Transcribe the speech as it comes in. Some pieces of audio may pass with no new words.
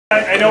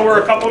I know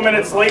we're a couple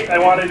minutes late. I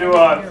wanted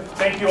to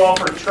thank you all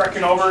for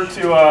trekking over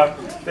to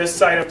this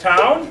side of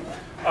town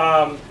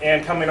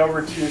and coming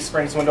over to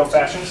Springs Window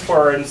Fashions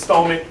for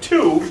installment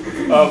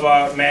 2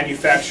 of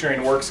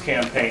Manufacturing Works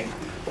campaign.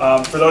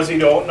 For those of you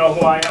who don't know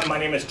who I am, my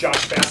name is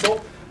Josh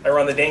Fassel. I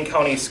run the Dane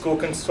County School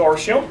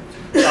Consortium,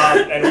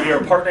 and we are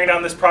partnering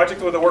on this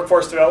project with the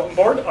Workforce Development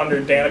Board under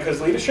Danica's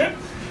leadership,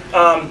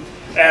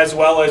 as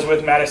well as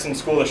with Madison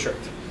School District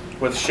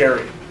with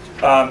Sherry.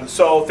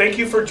 So thank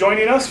you for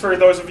joining us, for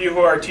those of you who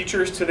are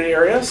teachers to the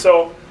area.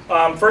 So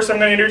first I'm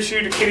going to introduce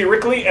you to Katie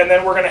Rickley, and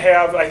then we're going to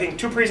have, I think,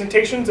 2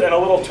 presentations and a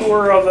little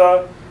tour of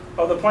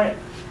the plant.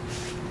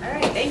 All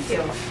right, thank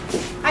you.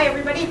 Hi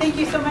everybody, thank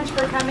you so much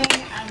for coming.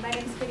 My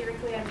name is Katie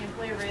Rickley. I'm the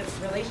Employee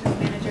Relations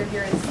Manager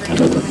here at Springs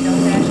Window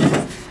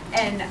Fashions.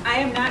 And I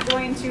am not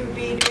going to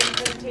be doing the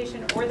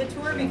presentation or the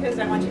tour because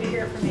I want you to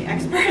hear it from the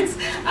experts.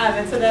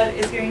 And so that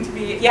is going to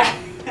be,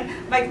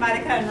 Mike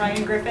Monica and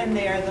Ryan Griffin.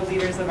 They are the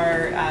leaders of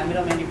our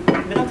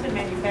Middleton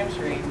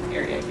manufacturing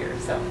area here.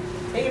 So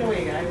take it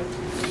away, guys.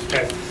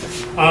 Okay.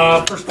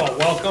 First of all,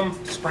 welcome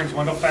to Springs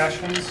Window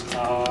Fashions.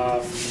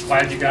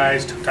 Glad you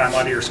guys took time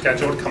out of your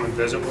schedule to come and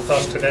visit with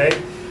us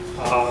today.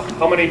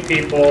 How many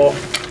people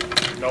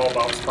know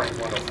about Springs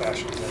Window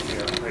Fashions in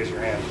here? Raise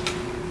your hand.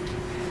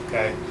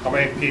 Okay. How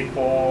many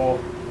people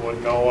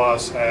would know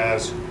us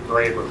as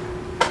Graber?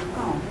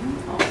 Oh,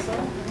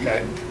 also.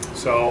 Okay.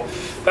 So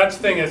that's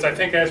the thing is, I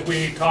think as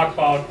we talk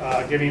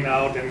about getting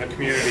out in the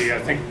community, I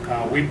think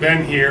we've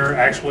been here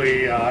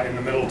actually in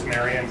the Middleton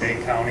area in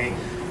Dane County,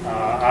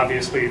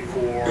 obviously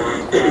for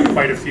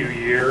quite a few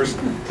years.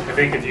 I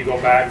think if you go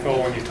back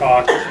though, when you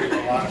talk to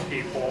a lot of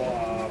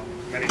people,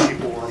 many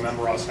people will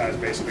remember us as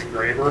basically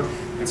Graber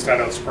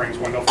instead of Springs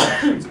Window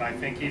Fashions. And I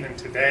think even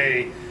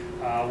today,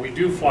 we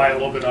do fly a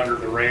little bit under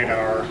the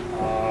radar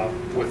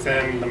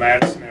within the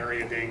Madison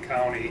area, Dane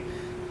County.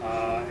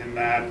 In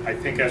that, I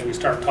think as we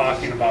start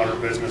talking about our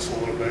business a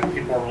little bit,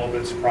 people are a little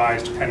bit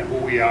surprised kind of who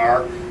we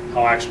are,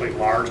 how actually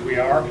large we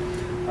are.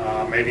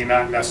 Maybe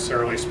not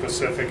necessarily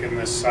specific in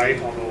this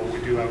site, although we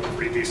do have a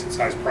pretty decent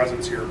sized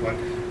presence here, but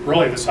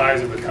really the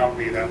size of the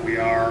company that we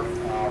are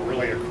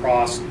really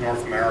across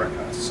North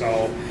America.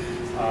 So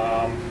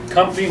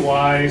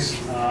company-wise,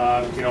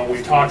 you know,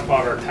 we talked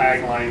about our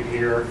tagline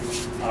here.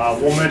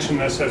 We'll mention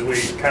this as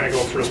we kind of go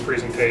through this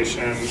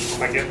presentation.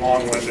 If I get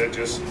long-winded,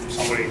 just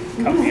somebody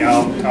cut me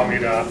out and tell me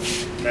to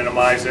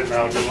minimize it and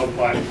I'll do it.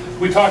 But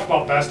we talked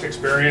about best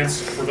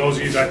experience. For those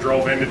of you that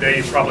drove in today,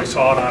 you probably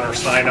saw it on our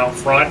sign out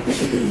front.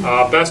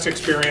 Best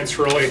experience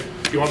really,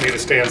 if you want me to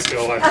stand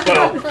still,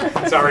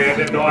 well, sorry, I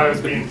didn't know I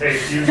was being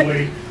taped.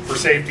 Usually for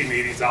safety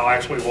meetings, I'll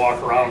actually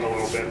walk around a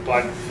little bit.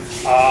 But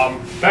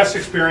best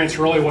experience,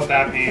 really what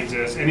that means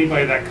is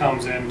anybody that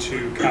comes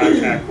into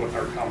contact with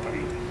our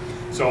company.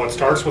 So it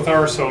starts with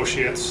our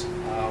associates.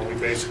 We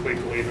basically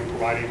believe in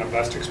providing the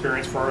best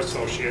experience for our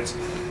associates,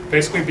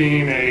 basically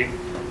being a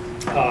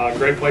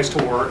great place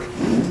to work,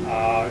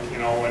 you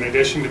know, in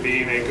addition to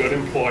being a good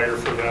employer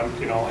for them,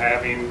 you know,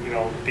 having, you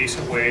know,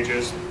 decent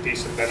wages,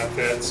 decent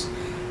benefits,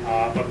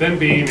 but then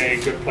being a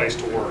good place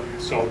to work.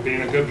 So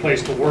being a good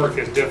place to work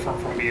is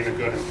different from being a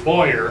good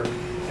employer,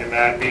 and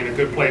that being a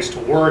good place to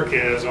work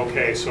is,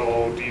 okay,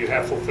 so do you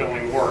have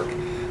fulfilling work?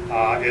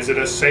 Is it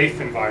a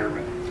safe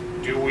environment?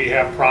 Do we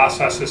have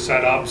processes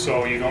set up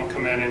so you don't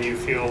come in and you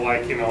feel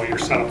like, you know, you're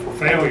set up for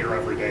failure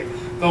every day?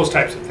 Those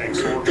types of things.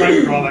 So we're trying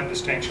to draw that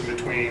distinction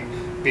between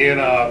being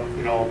a,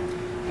 you know,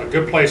 a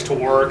good place to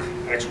work,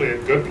 actually a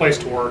good place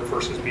to work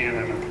versus being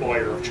an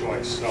employer of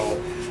choice. So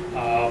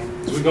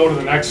as we go to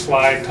the next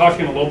slide,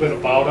 talking a little bit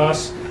about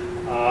us.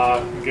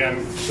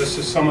 Again,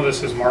 some of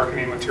this is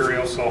marketing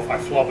material, so if I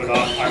flub it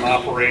up, I'm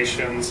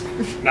operations,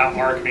 not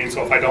marketing.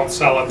 So if I don't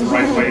sell it the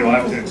right way, you'll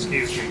have to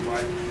excuse me.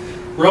 But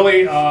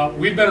really,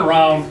 we've been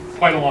around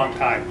quite a long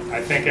time.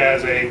 I think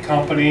as a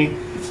company,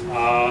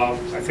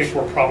 I think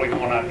we're probably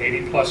going on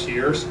 80+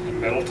 years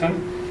in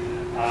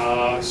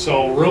Middleton.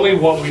 So really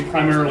what we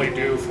primarily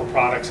do for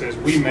products is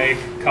we make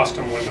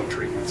custom window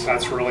treatments.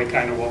 That's really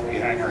kind of what we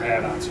hang our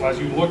hat on. So as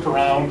you look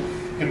around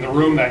in the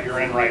room that you're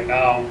in right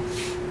now,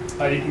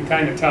 you can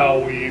kind of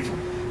tell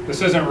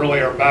this isn't really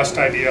our best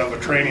idea of a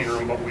training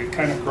room, but we've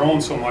kind of grown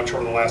so much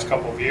over the last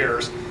couple of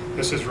years.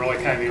 This is really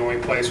kind of the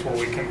only place where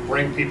we can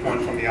bring people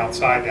in from the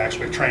outside to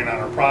actually train on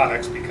our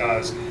products,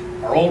 because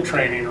our old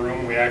training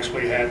room we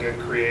actually had to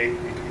create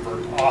and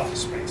convert to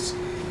office space.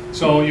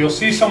 So you'll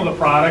see some of the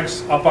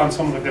products up on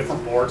some of the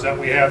different boards that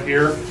we have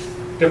here,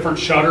 different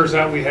shutters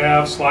that we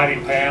have,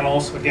 sliding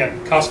panels,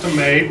 again, custom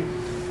made,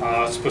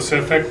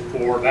 specific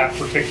for that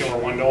particular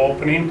window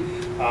opening.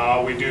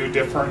 We do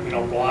different, you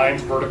know,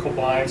 blinds, vertical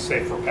blinds,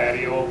 say for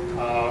patio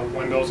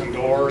windows and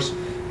doors.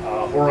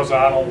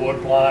 Horizontal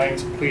wood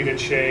blinds, pleated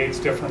shades,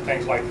 different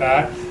things like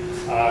that,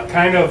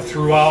 kind of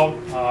throughout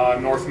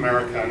North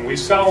America. And we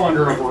sell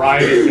under a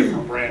variety of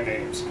different brand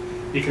names.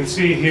 You can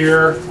see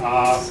here,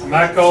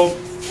 Mecco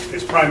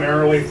is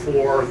primarily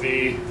for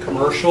the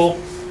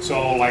commercial,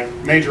 so like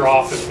major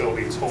office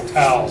buildings,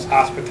 hotels,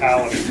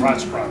 hospitality,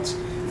 restaurants,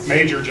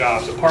 major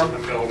jobs,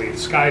 apartment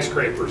buildings,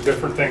 skyscrapers,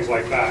 different things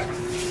like that.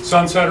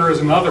 Sunsetter is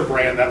another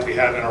brand that we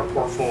have in our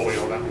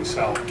portfolio that we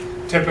sell.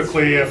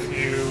 Typically, if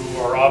you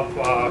are up,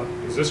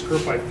 is this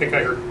group, I think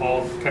I heard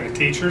all kind of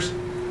teachers.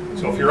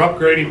 So if you're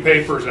upgrading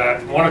papers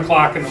at 1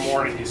 o'clock in the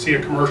morning, you see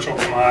a commercial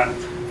come on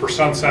for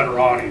Sunsetter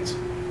awnings,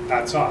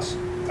 that's us.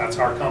 That's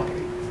our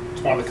company.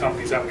 It's one of the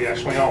companies that we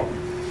actually own.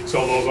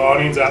 So those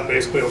awnings that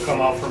basically will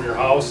come out from your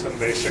house and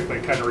basically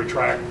kind of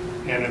retract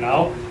in and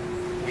out,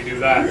 we do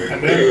that.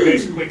 And then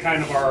basically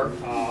kind of our,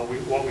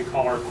 what we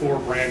call our core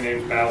brand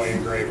name, Valley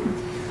Engraving.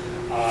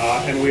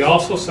 And we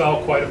also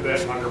sell quite a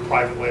bit under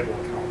private label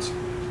accounts.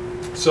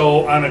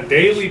 So on a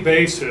daily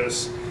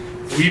basis,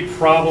 we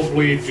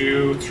probably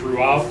do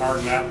throughout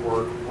our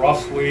network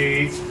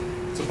roughly,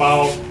 it's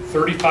about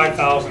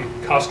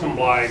 35,000 custom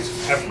blinds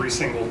every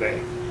single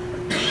day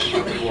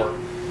that we work.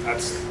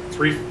 That's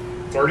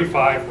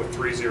 35 with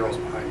 3 zeros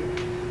behind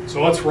it.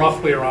 So it's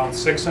roughly around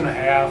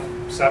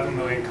 6.5, 7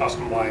 million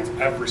custom blinds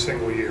every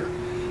single year.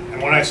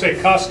 And when I say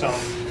custom,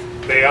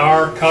 they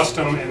are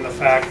custom in the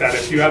fact that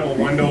if you have a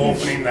window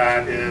opening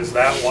that is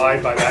that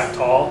wide by that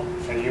tall,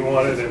 and you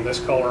want it in this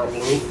color of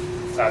blue,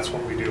 that's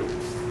what we do.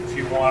 If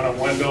you want a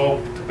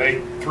window to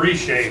make 3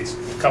 shades,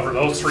 cover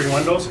those 3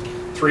 windows,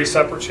 3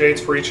 separate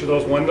shades for each of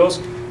those windows,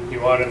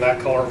 you want it in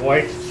that color of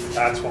white,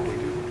 that's what we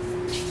do.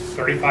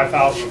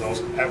 35,000 of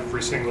those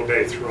every single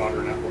day throughout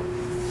our network,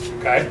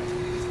 okay?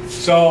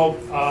 So,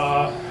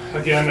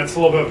 again, that's a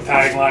little bit of a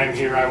tagline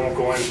here, I won't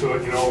go into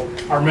it. You know,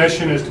 our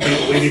mission is to be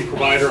the leading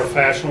provider of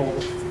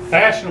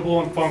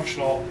fashionable and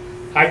functional,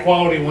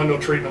 high-quality window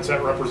treatments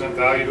that represent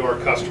value to our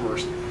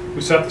customers.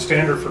 We set the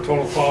standard for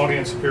total quality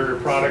and superior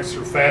products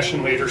through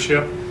fashion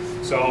leadership.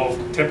 So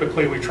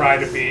typically we try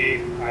to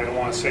be, I don't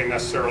want to say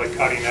necessarily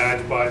cutting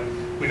edge, but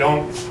we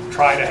don't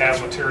try to have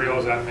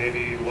materials that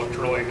maybe looked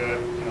really good.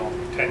 You know,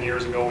 10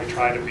 years ago we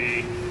tried to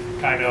be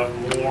kind of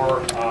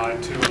more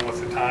in tune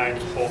with the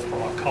times, both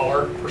from a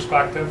color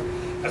perspective,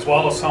 as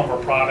well as some of our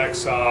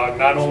products.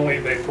 Not only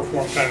they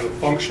perform kind of the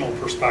functional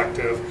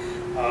perspective,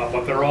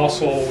 but they're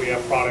also, we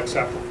have products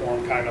that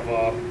perform kind of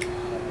a,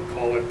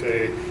 call it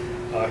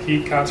a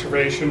heat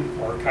conservation,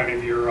 or kind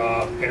of your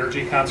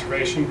energy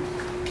conservation,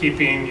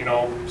 keeping, you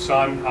know,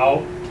 sun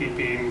out,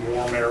 keeping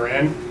warm air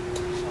in.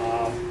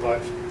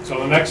 So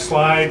the next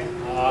slide,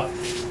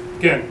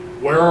 again,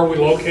 where are we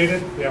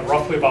located? We have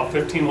roughly about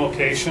 15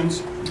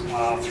 locations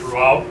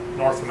throughout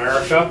North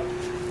America.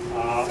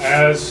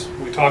 As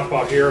we talked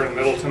about here in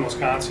Middleton,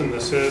 Wisconsin,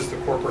 this is the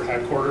corporate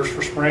headquarters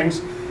for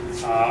Springs.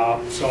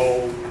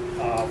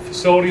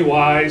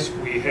 Facility-wise,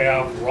 we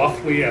have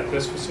roughly at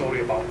this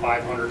facility about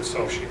 500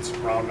 associates,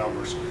 round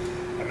numbers.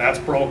 And that's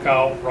broke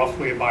out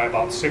roughly by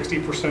about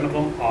 60% of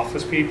them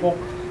office people,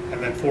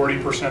 and then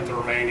 40% the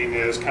remaining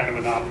is kind of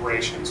in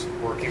operations,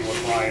 working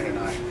with Ryan and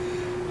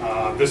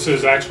I. This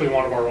is actually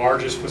one of our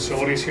largest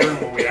facilities here,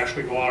 and when we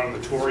actually go out on the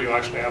tour, you'll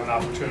actually have an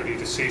opportunity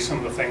to see some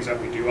of the things that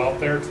we do out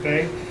there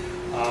today.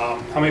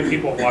 How many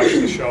people have watched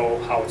the show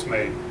How It's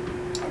Made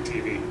on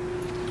TV?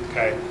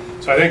 Okay.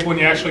 So I think when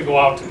you actually go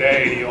out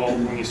today,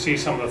 when you see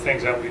some of the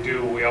things that we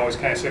do, we always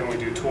kind of say when we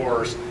do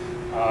tours,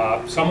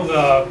 some of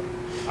the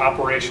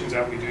operations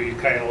that we do, you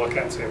kind of look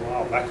at and say,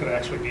 wow, that could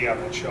actually be on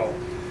that show.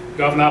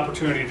 You have an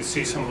opportunity to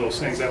see some of those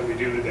things that we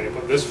do today.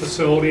 But this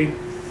facility,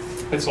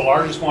 it's the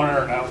largest one in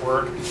our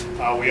network.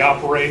 We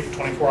operate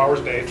 24 hours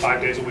a day,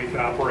 5 days a week in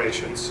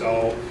operations.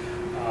 So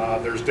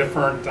there's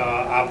different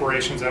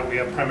operations that we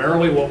have.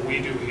 Primarily what we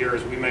do here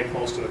is we make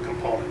most of the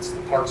components,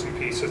 the parts and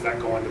pieces that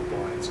go into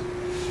blinds.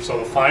 So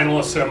the final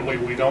assembly,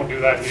 we don't do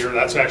that here.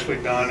 That's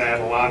actually done at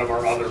a lot of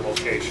our other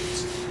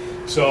locations.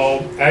 So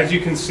as you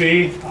can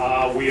see,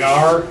 we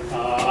are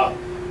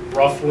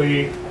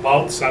roughly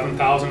about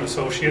 7,000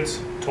 associates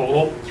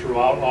total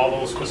throughout all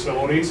those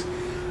facilities.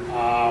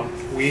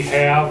 We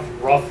have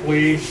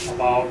roughly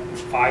about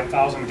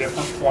 5,000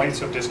 different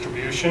points of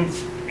distribution,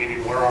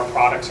 meaning where our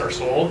products are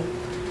sold.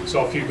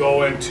 So if you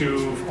go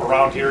into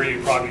around here,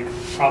 you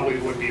probably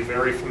would be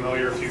very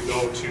familiar if you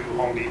go to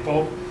Home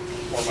Depot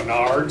or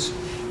Menards.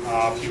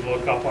 If you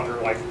look up under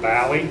like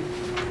Valley,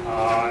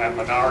 at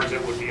Menards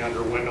it would be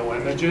under Window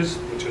Images,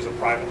 which is a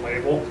private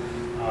label.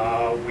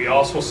 We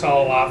also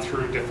sell a lot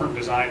through different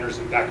designers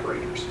and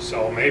decorators.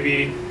 So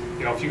maybe,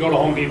 you know, if you go to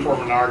Home Depot or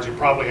Menards, you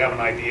probably have an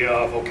idea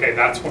of, okay,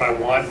 that's what I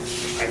want.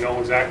 I know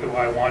exactly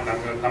what I want,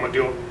 and I'm gonna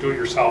do it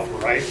yourself,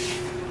 right?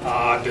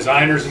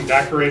 Designers and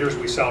decorators,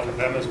 we sell to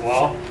them as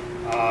well.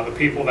 The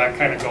people that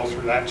kind of go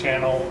through that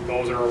channel,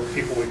 those are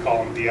people we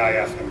call them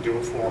DIF, and do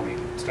it for me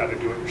instead of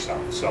do it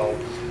yourself. So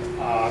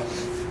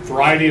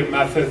variety of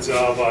methods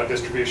of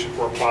distribution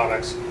for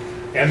products.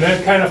 And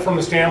then kind of from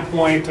the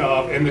standpoint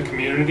of in the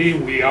community,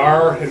 we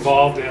are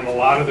involved in a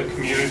lot of the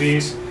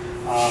communities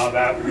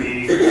that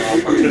we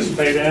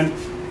participate in.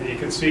 And you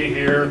can see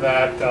here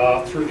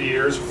that through the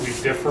years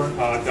we've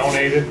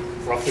donated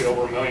roughly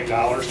over $1 million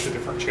to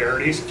different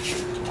charities.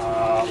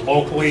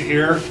 Locally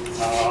here,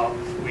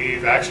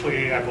 we've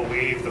actually, I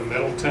believe, the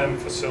Middleton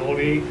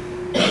facility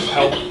has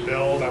helped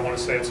build, I want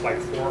to say it's like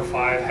 4 or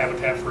 5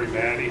 Habitat for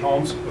Humanity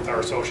homes with our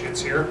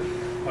associates here.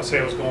 I want to say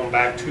it was going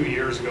back 2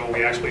 years ago.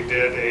 We actually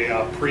did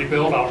a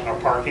pre-build out in our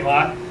parking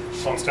lot.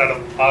 So instead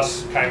of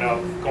us kind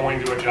of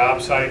going to a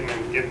job site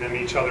and getting in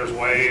each other's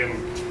way and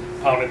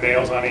pounding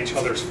nails on each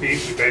other's feet,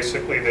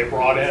 they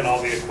brought in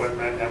all the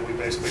equipment and we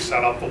basically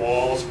set up the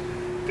walls,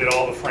 did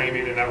all the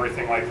framing and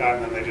everything like that,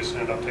 and then they just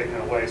ended up taking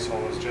it away. So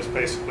it was just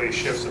basically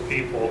shifts of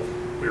people.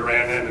 We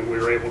ran in and we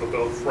were able to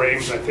build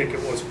frames. I think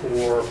it was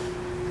for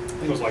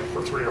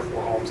 3 or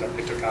 4 homes that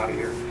they took out of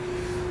here.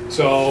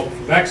 So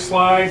next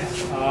slide,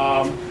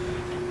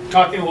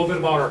 talking a little bit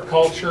about our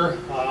culture.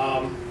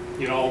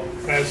 You know,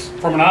 as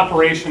from an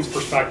operations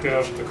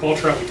perspective, the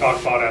culture that we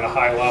talked about at a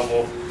high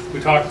level, we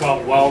talked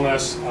about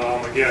wellness,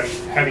 again,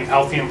 having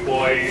healthy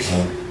employees,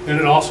 and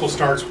it also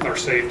starts with our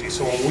safety.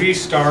 So when we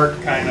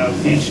start kind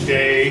of each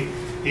day,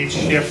 each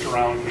shift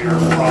around here,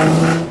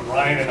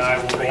 Ryan and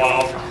I will go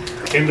out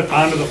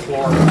onto the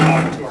floor and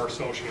talk to our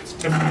associates.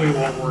 Typically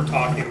what we're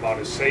talking about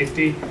is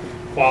safety,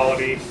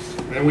 quality,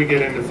 and then we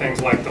get into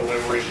things like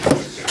delivery and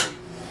productivity.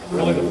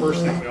 Really the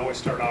first thing we always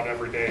start out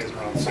every day is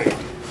around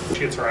safety.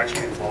 Kids are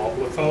actually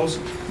involved with those,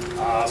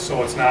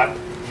 so it's not,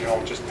 you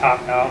know, just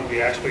top down.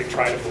 We actually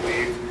try to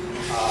believe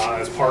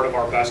as part of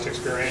our best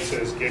experience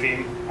is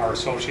getting our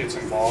associates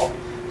involved.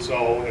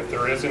 So if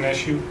there is an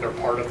issue, they're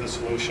part of the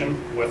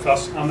solution with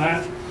us on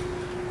that.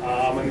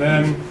 And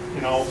then,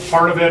 you know,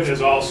 part of it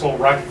is also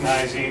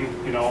recognizing,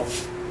 you know,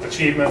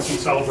 achievements and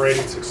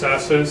celebrating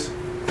successes.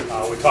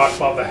 We talked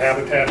about the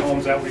Habitat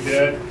homes that we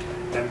did.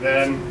 And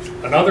then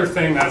another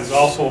thing that is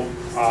also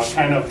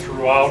kind of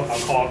throughout, I'll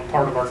call it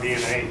part of our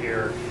DNA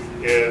here,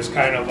 is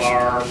kind of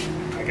our,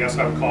 I guess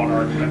I would call it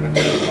our commitment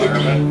to the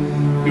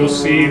environment. You'll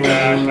see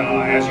that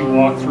as you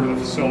walk through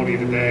the facility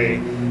today,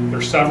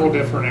 there's several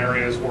different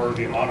areas where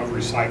the amount of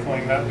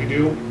recycling that we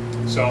do.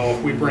 So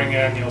if we bring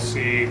in, you'll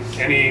see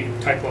any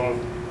type of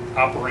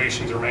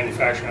operations or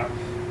manufacturing,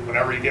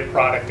 whenever you get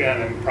product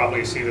in, and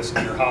probably see this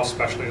in your house,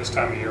 especially this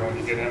time of year when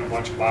you get in a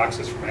bunch of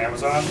boxes from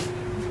Amazon,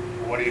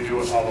 what do you do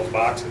with all those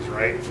boxes,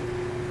 right?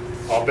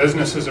 Well,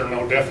 businesses are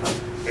no different.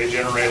 They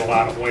generate a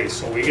lot of waste.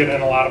 So we get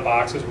in a lot of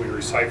boxes, we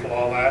recycle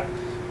all that.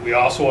 We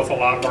also, with a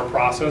lot of our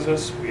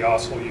processes, we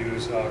also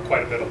use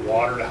quite a bit of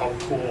water to help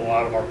cool a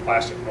lot of our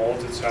plastic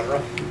molds,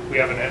 etc. We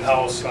have an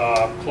in-house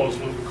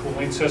closed loop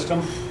cooling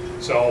system.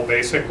 So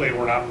basically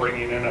we're not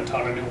bringing in a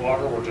ton of new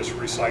water, we're just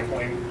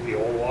recycling the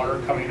old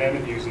water coming in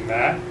and using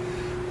that.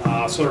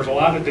 So there's a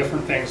lot of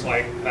different things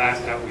like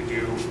that we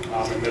do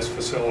in this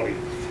facility.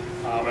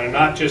 And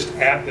not just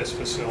at this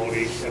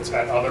facility, it's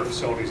at other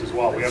facilities as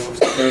well. We have a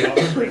facility out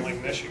in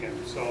Grayling, Michigan.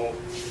 So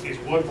these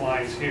wood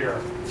blinds here,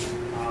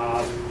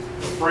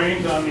 the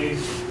frames on these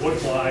wood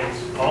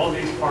blinds, all of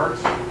these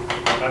parts,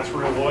 that's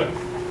real wood.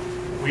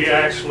 We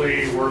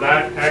actually, where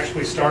that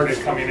actually started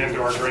coming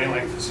into our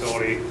Grayling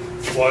facility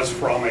was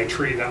from a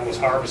tree that was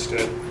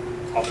harvested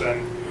up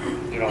in,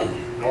 you know,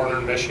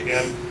 northern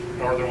Michigan,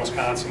 northern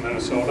Wisconsin,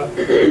 Minnesota.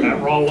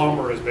 That raw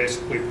lumber is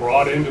basically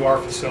brought into our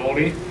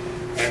facility,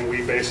 and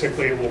we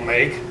basically will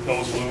make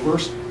those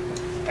louvers.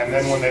 And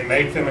then when they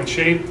make them and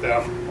shape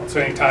them, let's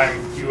say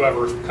anytime you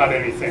ever cut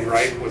anything,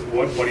 right, with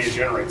wood, what do you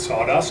generate?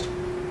 Sawdust?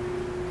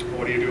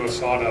 What do you do with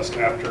sawdust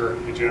after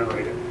you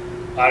generate it?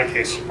 In a lot of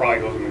cases, it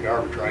probably goes in the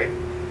garbage, right?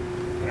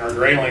 In our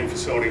Grayling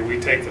facility, we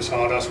take the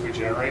sawdust we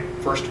generate.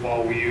 First of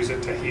all, we use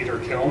it to heat our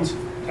kilns,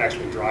 to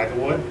actually dry the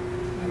wood,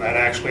 and that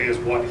actually is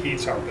what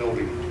heats our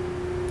building.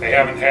 They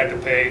haven't had to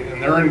pay,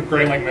 and they're in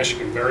Grayling,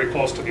 Michigan, very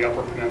close to the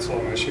Upper Peninsula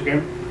of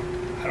Michigan.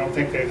 I don't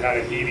think they've had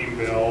a heating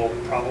bill,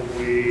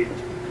 probably,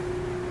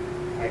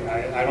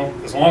 I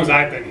don't, as long as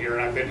I've been here,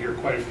 and I've been here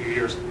quite a few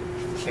years,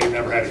 they've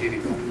never had a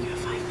heating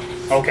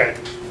bill. Okay,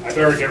 I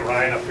better get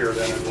Ryan up here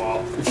then as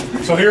well.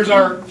 So here's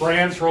our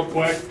brands real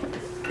quick.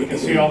 You can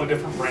see all the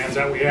different brands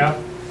that we have.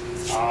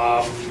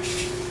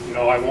 You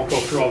know, I won't go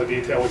through all the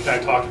detail. We kind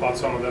of talked about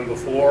some of them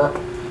before.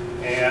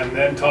 And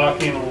then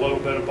talking a little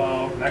bit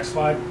about, next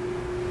slide.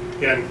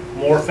 Again,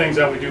 more things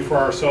that we do for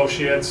our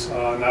associates,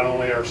 not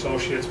only our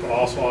associates, but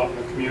also out in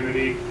the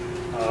community.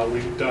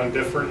 We've done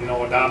different, you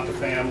know, adopt a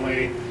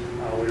family.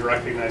 We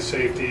recognize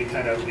safety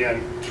kind of,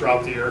 again,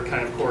 throughout the year,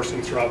 kind of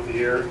coursing throughout the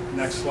year.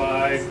 Next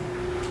slide.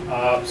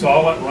 So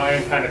I'll let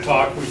Ryan kind of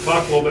talk. We've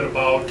talked a little bit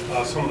about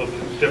some of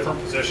the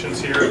different positions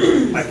here.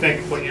 I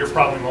think what you're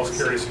probably most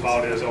curious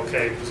about is,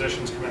 okay,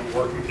 positions come in,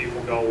 where can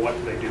people go, what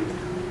do they do?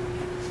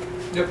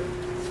 Yep.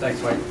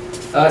 Thanks,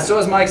 Mike. So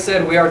as Mike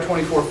said, we are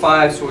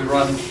 24/5, so we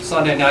run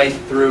Sunday night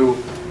through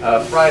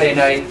Friday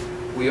night.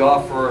 We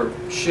offer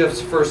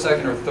shifts, first,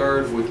 second, or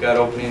third. We've got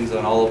openings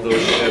on all of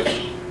those shifts.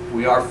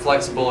 We are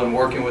flexible in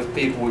working with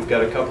people. We've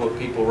got a couple of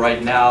people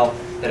right now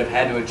that have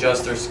had to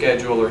adjust their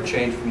schedule or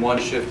change from one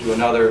shift to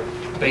another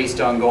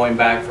based on going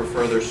back for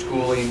further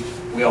schooling.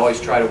 We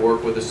always try to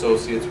work with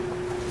associates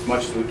as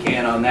much as we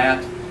can on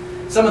that.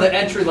 Some of the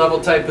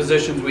entry-level type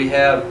positions we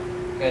have,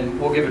 and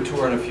we'll give a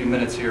tour in a few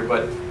minutes here,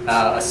 but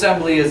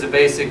assembly is a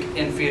basic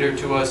in-feeder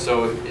to us,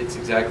 so it's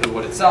exactly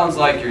what it sounds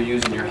like. You're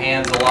using your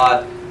hands a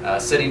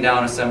lot, sitting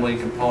down assembling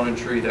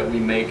componentry that we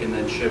make and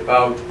then ship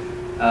out.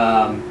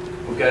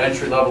 We've got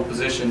entry-level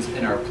positions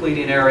in our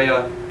pleating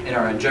area, in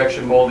our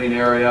injection molding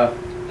area,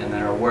 and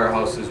then our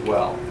warehouse as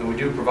well. And we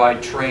do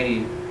provide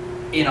training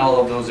in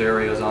all of those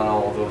areas on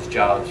all of those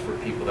jobs for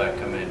people that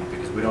come in,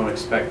 because we don't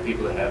expect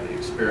people to have the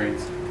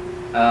experience.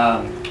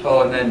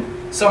 Oh, and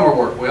then summer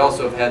work, we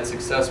also have had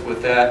success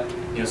with that.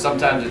 You know,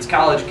 sometimes it's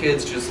college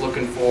kids just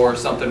looking for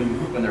something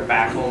when they're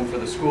back home for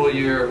the school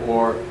year,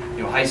 or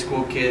you know, high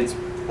school kids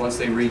once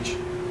they reach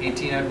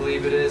 18, I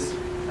believe it is,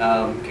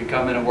 can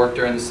come in and work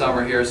during the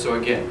summer here. So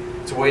again,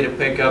 it's a way to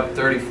pick up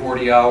 30,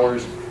 40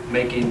 hours,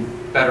 making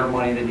better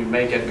money than you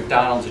make at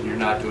McDonald's, and you're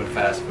not doing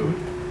fast food.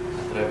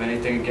 Not that I have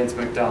anything against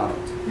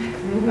McDonald's.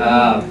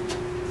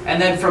 And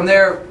then from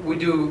there,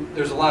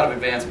 there's a lot of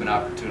advancement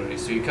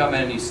opportunities. So you come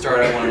in and you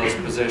start at one of those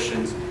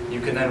positions. You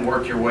can then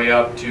work your way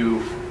up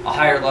to a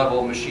higher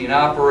level machine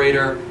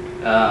operator,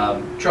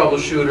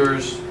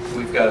 troubleshooters.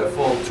 We've got a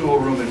full tool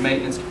room and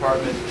maintenance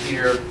department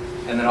here,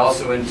 and then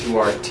also into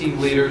our team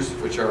leaders,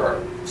 which are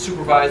our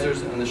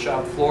supervisors on the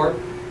shop floor,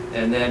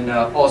 and then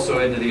also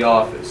into the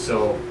office.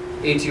 So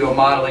ATO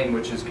modeling,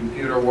 which is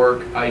computer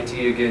work, IT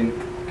again,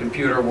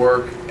 computer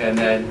work, and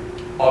then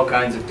all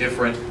kinds of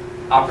different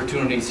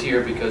opportunities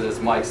here, because as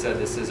Mike said,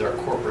 this is our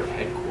corporate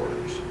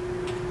headquarters.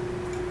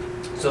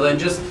 So then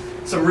just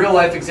some real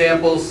life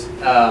examples.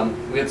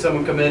 We had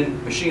someone come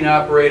in, machine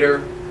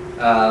operator,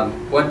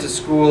 went to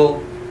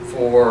school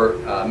for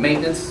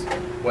maintenance,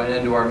 went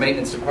into our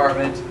maintenance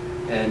department,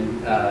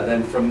 and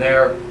then from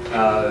there,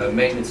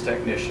 maintenance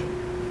technician.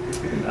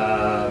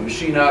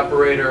 Machine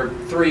operator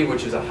 3,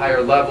 which is a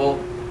higher level,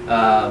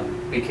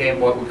 became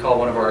what we call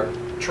one of our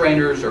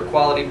trainers or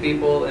quality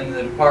people in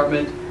the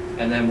department,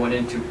 and then went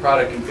into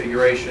product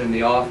configuration in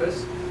the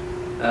office.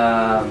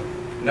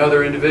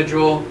 Another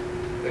individual,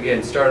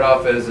 again, started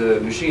off as a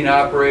machine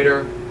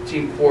operator,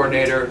 team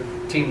coordinator,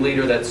 team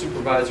leader, that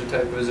supervisor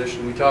type of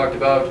position we talked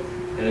about,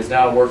 and is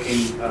now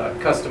working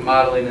custom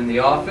modeling in the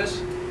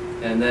office.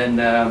 And then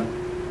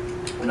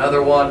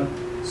another one,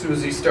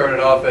 Susie,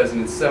 started off as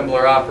an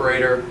assembler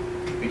operator,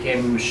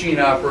 became a machine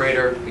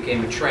operator,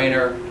 became a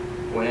trainer,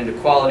 went into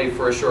quality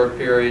for a short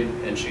period,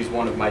 and she's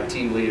one of my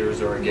team leaders,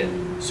 or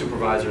again,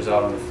 supervisors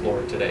out on the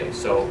floor today.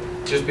 So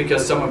just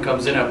because someone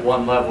comes in at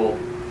one level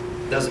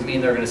doesn't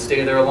mean they're going to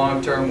stay there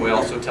long term. We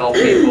also tell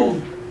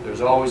people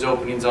there's always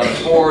openings on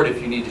the board.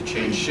 If you need to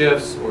change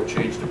shifts or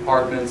change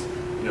departments,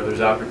 you know,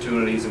 there's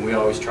opportunities, and we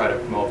always try to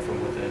promote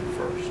from within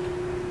first.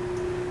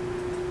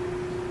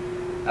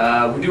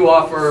 We do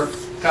offer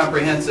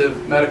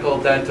comprehensive medical,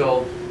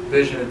 dental,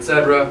 vision,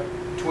 etc.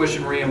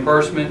 Tuition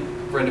reimbursement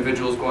for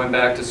individuals going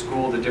back to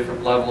school, the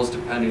different levels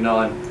depending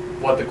on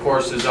what the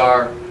courses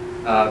are.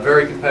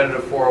 Very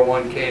competitive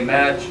 401k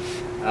match,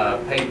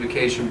 paid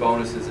vacation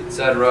bonuses,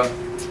 etc.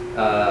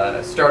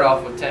 Start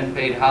off with 10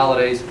 paid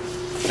holidays.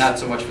 Not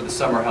so much for the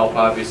summer help,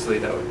 obviously,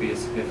 that would be a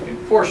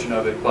significant portion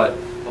of it, but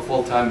a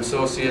full-time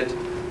associate.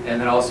 And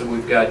then also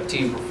we've got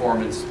team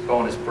performance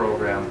bonus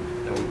program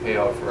that we pay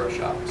out for our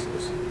shop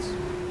associates.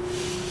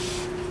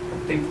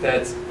 I think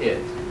that's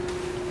it.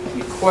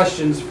 Any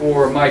questions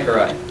for Mike or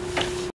I?